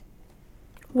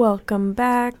Welcome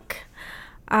back.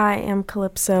 I am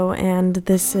Calypso, and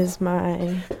this is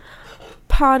my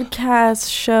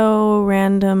podcast show,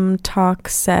 random talk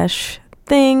sesh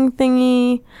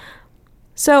thingy.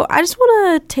 So I just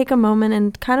want to take a moment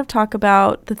and kind of talk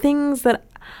about the things that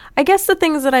I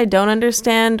don't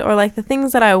understand, or like the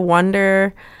things that I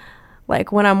wonder,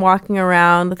 like when I'm walking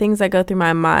around, the things that go through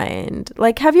my mind.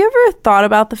 Like, have you ever thought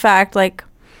about the fact,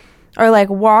 or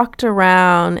walked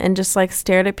around and just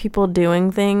stared at people doing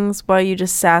things while you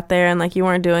just sat there and you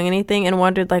weren't doing anything, and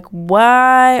wondered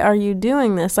why are you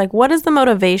doing this? What is the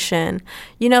motivation?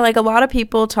 A lot of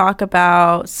people talk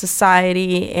about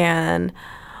society and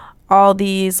all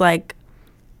these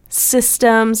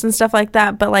systems and stuff like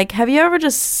that, but have you ever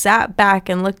just sat back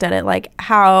and looked at it,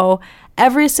 how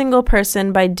every single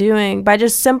person, by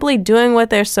just simply doing what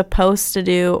they're supposed to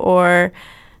do, or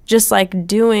just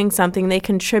doing something, they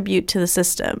contribute to the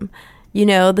system.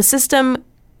 The system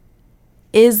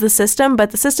is the system,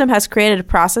 but the system has created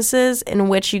processes in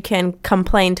which you can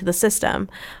complain to the system.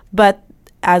 But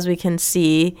as we can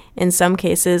see in some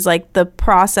cases, the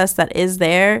process that is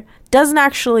there doesn't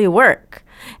actually work.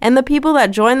 And the people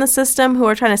that join the system, who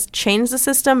are trying to change the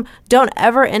system, don't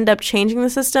ever end up changing the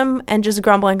system, and just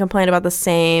grumble and complain about the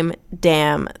same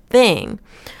damn thing.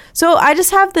 So I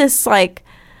just have this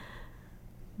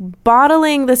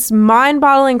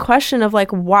mind-boggling question of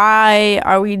why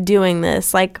are we doing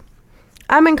this?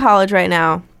 I'm in college right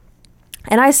now,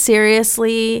 and I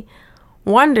seriously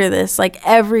wonder this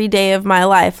every day of my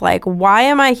life. Why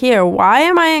am I here? Why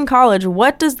am I in college?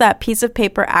 What does that piece of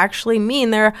paper actually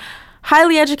mean? There are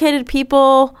highly educated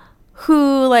people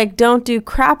who don't do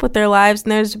crap with their lives,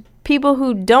 and there's people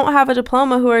who don't have a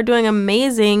diploma who are doing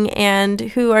amazing and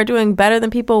who are doing better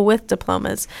than people with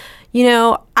diplomas.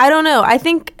 I don't know. I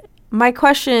think my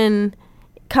question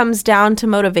comes down to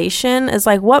motivation, is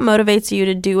what motivates you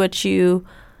to do what you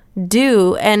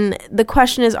do? And the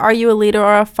question is, are you a leader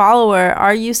or a follower?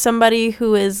 Are you somebody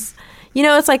who is,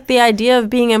 it's the idea of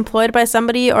being employed by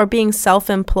somebody or being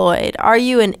self-employed. Are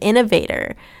you an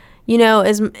innovator?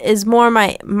 Is more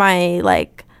my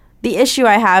the issue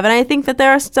I have. And I think that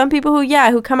there are some people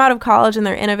who come out of college and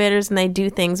they're innovators and they do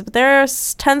things, but there are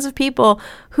tons of people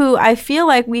who I feel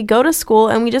we go to school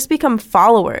and we just become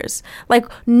followers.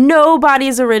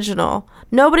 Nobody's original.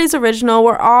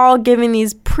 We're all giving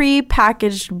these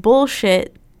pre-packaged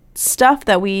bullshit stuff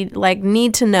that we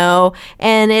need to know,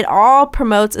 and it all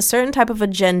promotes a certain type of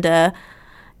agenda.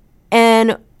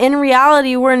 And in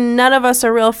reality, none of us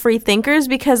are real free thinkers,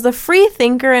 because the free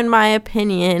thinker, in my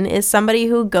opinion, is somebody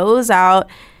who goes out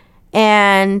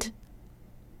and,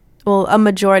 well, a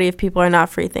majority of people are not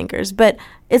free thinkers, but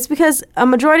it's because a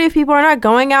majority of people are not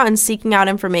going out and seeking out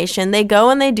information. They go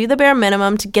and they do the bare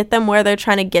minimum to get them where they're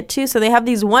trying to get to. So they have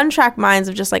these one-track minds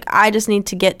of just I just need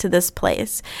to get to this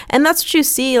place. And that's what you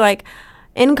see,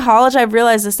 in college. I've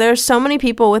realized this. There are so many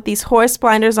people with these horse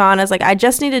blinders on, as I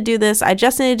just need to do this. I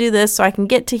just need to do this so I can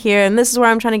get to here. And this is where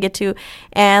I'm trying to get to.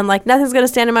 And nothing's going to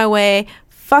stand in my way.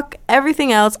 Fuck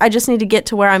everything else. I just need to get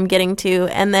to where I'm getting to.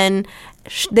 And then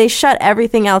they shut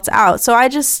everything else out. So I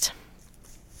just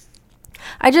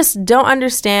don't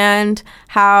understand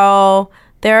how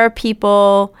there are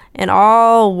people in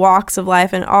all walks of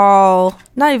life, and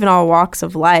not even all walks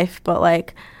of life,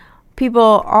 but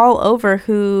people all over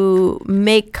who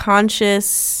make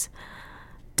conscious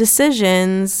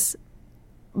decisions,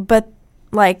 but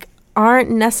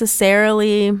aren't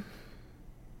necessarily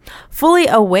fully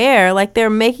aware.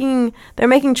 They're making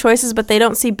choices, but they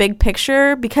don't see big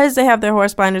picture because they have their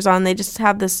horse blinders on. They just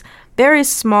have this very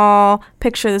small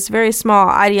picture, this very small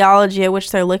ideology at which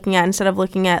they're looking at, instead of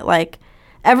looking at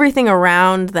everything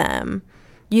around them.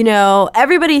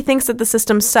 Everybody thinks that the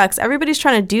system sucks. Everybody's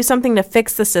trying to do something to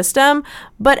fix the system,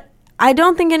 but I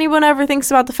don't think anyone ever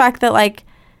thinks about the fact that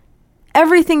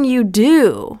everything you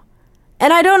do,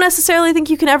 and I don't necessarily think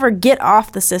you can ever get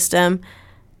off the system,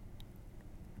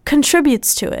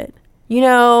 contributes to it.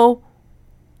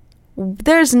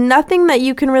 There's nothing that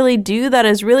you can really do that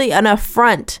is really an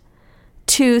affront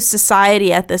to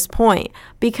society at this point,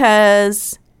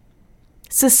 because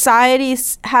society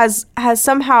has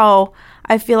somehow,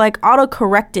 I feel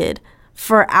auto-corrected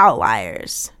for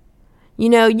outliers.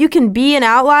 You can be an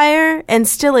outlier and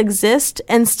still exist,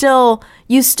 and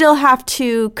you still have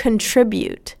to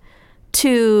contribute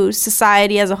to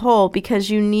society as a whole, because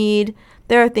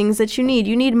there are things that you need.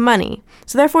 You need money.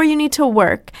 So therefore you need to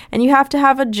work, and you have to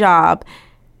have a job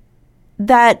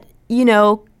that,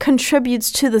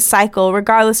 contributes to the cycle,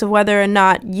 regardless of whether or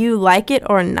not you like it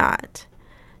or not.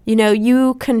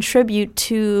 You contribute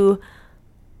to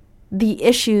the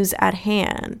issues at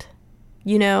hand.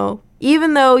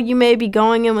 even though you may be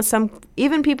going in with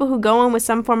even people who go in with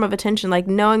some form of attention, like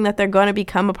knowing that they're going to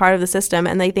become a part of the system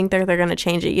and they think they're going to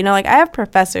change it. You know, like I have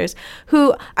professors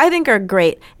who I think are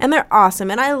great and they're awesome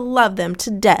and I love them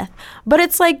to death. But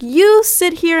it's like you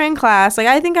sit here in class, like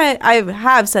I think I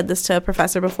have said this to a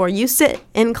professor before. You sit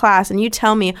in class and you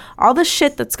tell me all the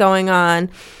shit that's going on,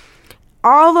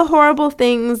 all the horrible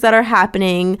things that are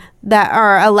happening that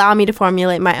are allow me to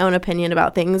formulate my own opinion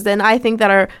about things. Then I think that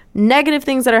are negative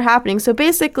things that are happening. So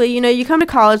basically, you know, you come to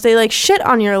college, they like shit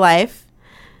on your life,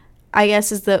 I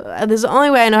guess is this is the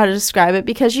only way I know how to describe it,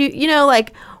 because you know,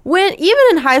 like when even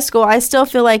in high school, I still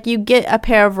feel like you get a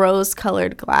pair of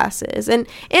rose-colored glasses. And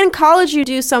in college, you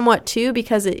do somewhat too,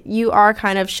 because you are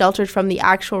kind of sheltered from the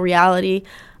actual reality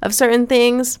of certain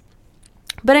things.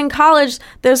 But in college,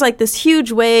 there's like this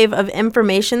huge wave of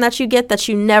information that you get that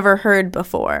you never heard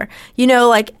before. You know,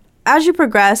 like as you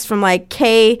progress from like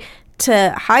K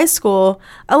to high school,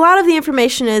 a lot of the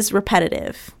information is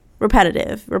repetitive.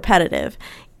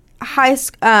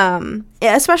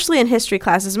 Especially in history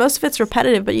classes, most of it's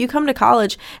repetitive, but you come to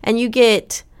college and you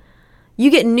get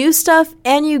new stuff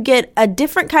and you get a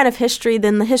different kind of history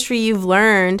than the history you've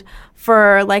learned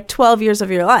for like 12 years of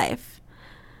your life.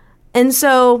 And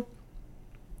so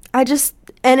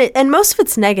and most of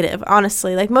it's negative,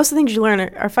 honestly. Like most of the things you learn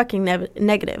are fucking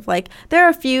negative. Like there are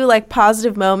a few like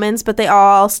positive moments, but they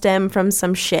all stem from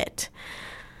some shit.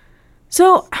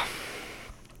 So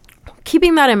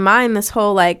keeping that in mind, this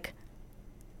whole like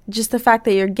just the fact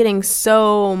that you're getting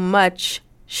so much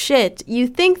shit, you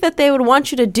think that they would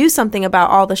want you to do something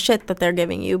about all the shit that they're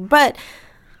giving you. But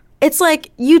it's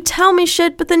like you tell me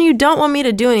shit, but then you don't want me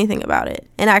to do anything about it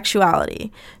in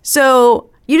actuality. So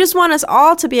you just want us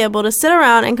all to be able to sit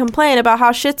around and complain about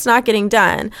how shit's not getting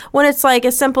done, when it's like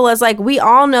as simple as like, we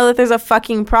all know that there's a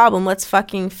fucking problem. Let's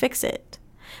fucking fix it.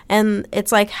 And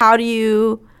it's like, how do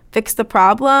you fix the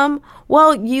problem?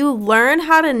 Well, you learn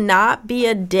how to not be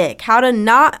a dick, how to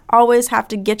not always have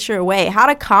to get your way, how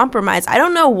to compromise. I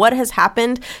don't know what has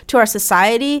happened to our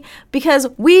society, because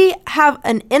we have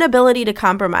an inability to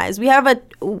compromise. We have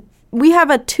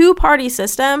a two-party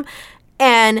system,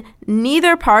 and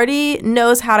neither party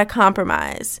knows how to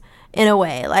compromise in a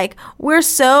way. Like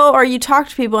or you talk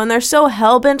to people and they're so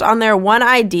hell-bent on their one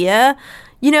idea,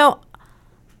 you know,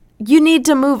 you need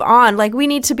to move on. Like we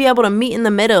need to be able to meet in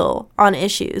the middle on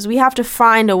issues. We have to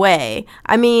find a way.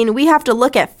 I mean, we have to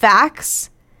look at facts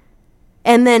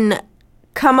and then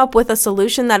come up with a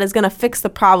solution that is going to fix the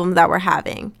problem that we're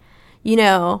having, you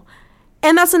know.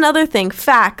 And that's another thing.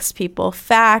 Facts, people.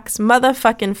 Facts.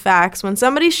 Motherfucking facts. When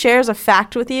somebody shares a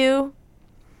fact with you,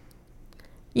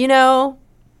 you know,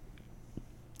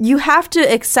 you have to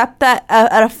accept that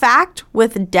a fact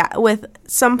with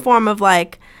some form of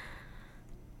like,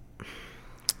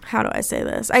 how do I say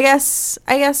this? I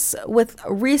guess with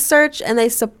research, and they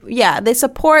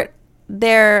support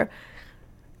their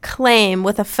claim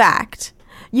with a fact.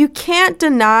 You can't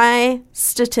deny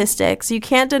statistics. You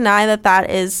can't deny that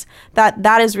is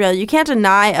real. You can't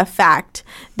deny a fact.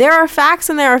 There are facts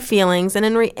and there are feelings,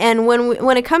 and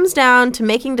when it comes down to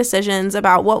making decisions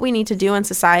about what we need to do in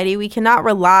society, we cannot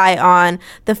rely on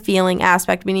the feeling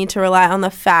aspect. We need to rely on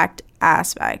the fact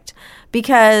aspect,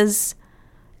 because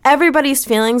everybody's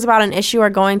feelings about an issue are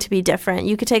going to be different.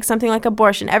 You could take something like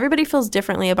abortion. Everybody feels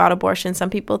differently about abortion. Some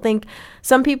people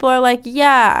are like,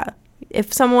 yeah,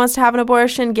 if someone wants to have an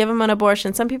abortion, give them an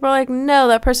abortion. Some people are like, no,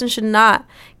 that person should not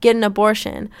get an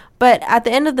abortion. But at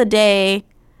the end of the day,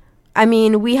 I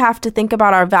mean, we have to think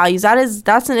about our values.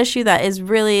 That's an issue that is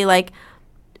really like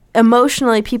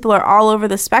emotionally, people are all over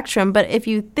the spectrum. But if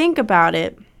you think about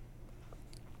it,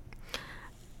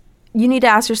 you need to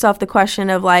ask yourself the question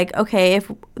of like, okay,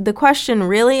 if the question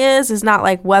really is not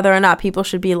like whether or not people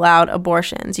should be allowed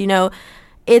abortions, you know,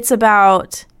 it's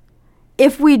about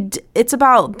if we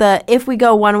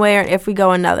go one way or if we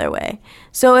go another way.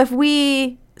 So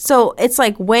it's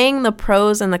like weighing the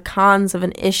pros and the cons of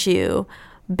an issue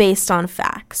based on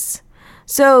facts.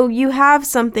 So you have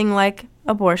something like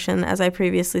abortion, as I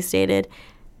previously stated,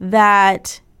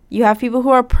 that you have people who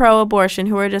are pro-abortion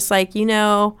who are just like, you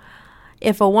know,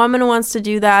 if a woman wants to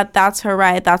do that, that's her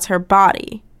right, that's her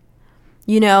body.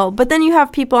 You know, but then you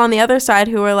have people on the other side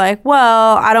who are like,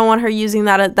 well, I don't want her using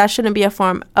that. That shouldn't be a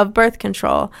form of birth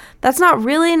control. That's not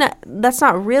really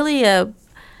a,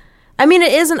 I mean,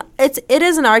 it is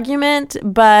an argument,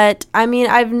 but I mean,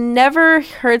 I've never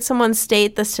heard someone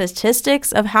state the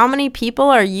statistics of how many people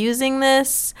are using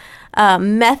this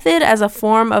method as a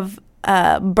form of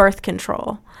birth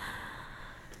control.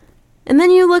 And then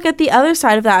you look at the other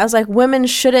side of that as like, women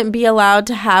shouldn't be allowed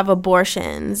to have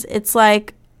abortions. It's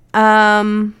like,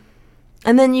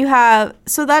 And then you have,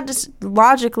 so that just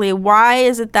logically, why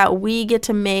is it that we get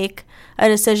to make a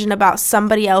decision about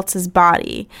somebody else's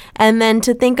body? And then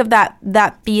to think of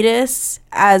that fetus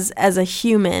as a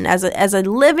human, as a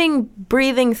living,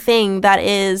 breathing thing that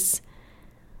isn't,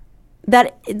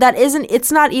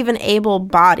 it's not even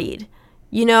able-bodied.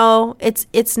 You know,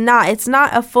 it's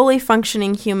not a fully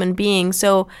functioning human being.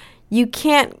 So you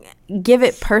can't give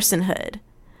it personhood.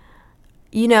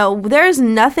 You know, there's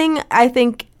nothing, I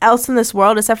think, else in this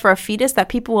world except for a fetus that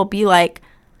people will be like,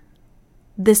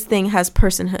 this thing has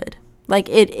personhood. Like,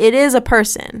 it is a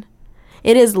person.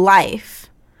 It is life.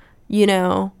 You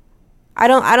know, I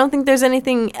don't think there's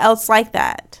anything else like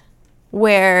that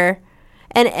where,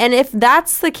 and if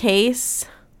that's the case,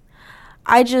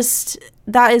 that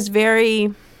is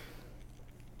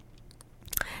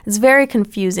it's very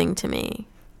confusing to me.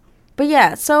 But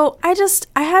yeah, so I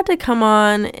had to come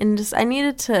on and I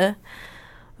needed to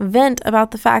vent about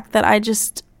the fact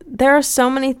that there are so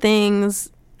many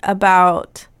things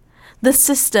about the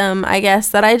system, I guess,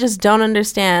 that I just don't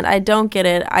understand. I don't get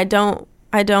it. I don't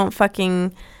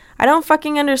fucking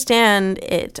understand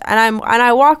it. And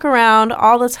I walk around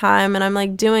all the time and I'm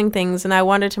like doing things and I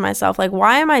wonder to myself, like,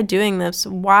 why am I doing this?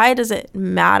 Why does it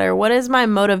matter? What is my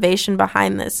motivation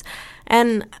behind this?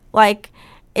 And like,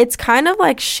 it's kind of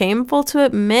like shameful to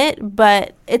admit,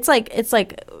 but it's like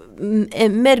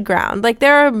in mid-ground. Like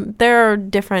there are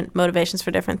different motivations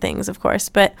for different things, of course,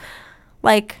 but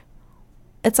like,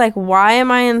 it's like, why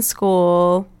am I in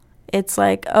school? It's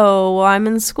like, oh, well, I'm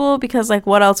in school because like,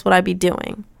 what else would I be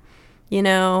doing? You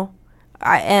know,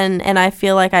 and I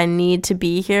feel like I need to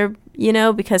be here, you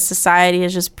know, because society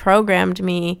has just programmed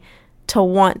me to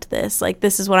want this. Like,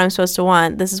 this is what I'm supposed to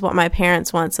want. This is what my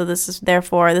parents want. So this is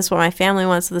what my family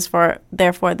wants. So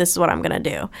therefore, this is what I'm going to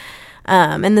do.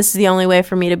 And this is the only way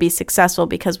for me to be successful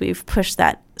because we've pushed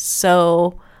that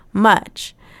so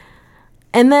much.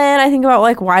 And then I think about,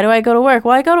 like, why do I go to work?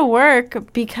 Well, I go to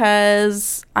work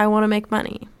because I want to make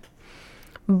money.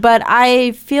 But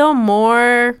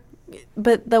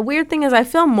the weird thing is I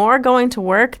feel more going to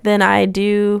work than I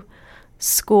do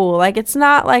school. Like, it's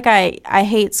not like I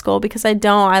hate school, because I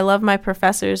don't. I love my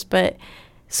professors, but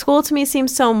school to me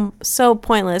seems so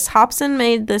pointless. Hobson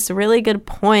made this really good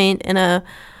point in it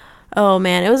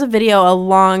was a video a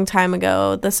long time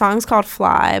ago. The song's called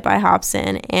Fly by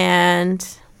Hobson, and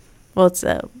well, it's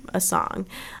a song.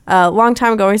 A long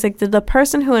time ago, where he's like, did the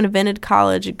person who invented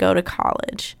college go to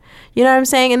college? You know what I'm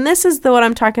saying? And this is what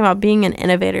I'm talking about, being an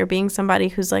innovator, being somebody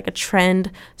who's like a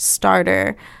trend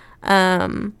starter.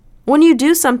 When you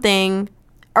do something,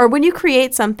 or when you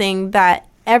create something that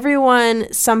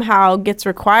everyone somehow gets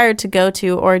required to go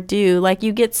to or do, like,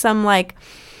 you get some like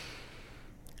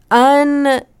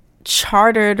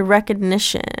unchartered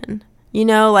recognition. You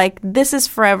know, like, this is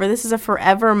forever. This is a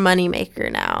forever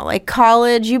moneymaker now. Like,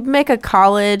 college, you make a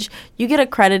college, you get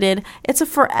accredited, it's a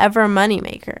forever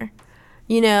moneymaker.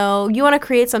 You know, you want to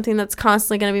create something that's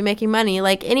constantly going to be making money.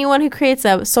 Like, anyone who creates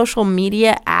a social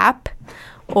media app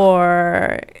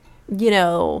or, you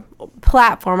know,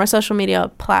 platform, or social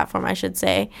media platform, I should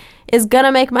say, is going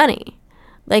to make money.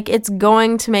 Like, it's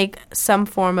going to make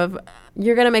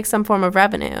you're going to make some form of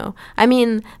revenue. I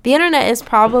mean, the internet is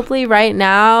probably right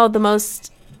now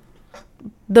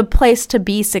the place to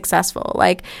be successful.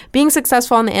 Like, being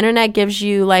successful on the internet gives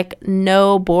you like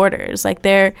no borders. Like,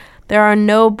 there are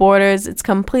no borders. It's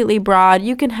completely broad.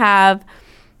 You can have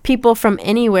people from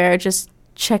anywhere just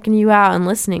checking you out and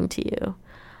listening to you.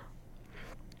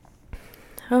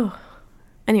 Oh,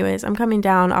 anyways, I'm coming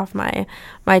down off my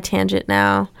tangent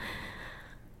now.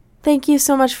 Thank you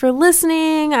so much for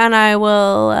listening, and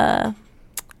I'll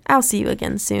see you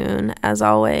again soon. As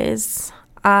always,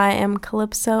 I am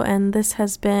Calypso, and this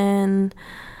has been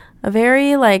a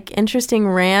very like interesting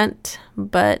rant,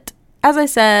 but as I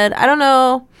said, I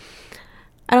don't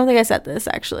think I said this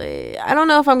actually. I don't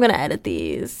know if I'm going to edit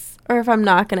these or if I'm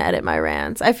not going to edit my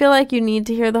rants. I feel like you need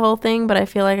to hear the whole thing, but I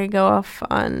feel like I go off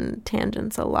on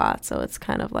tangents a lot, so it's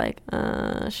kind of like,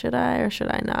 should I or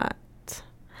should I not?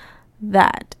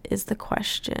 That is the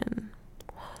question.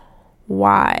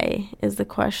 Why is the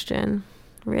question,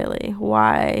 really?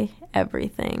 Why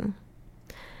everything?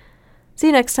 See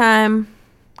you next time.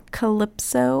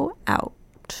 Calypso out.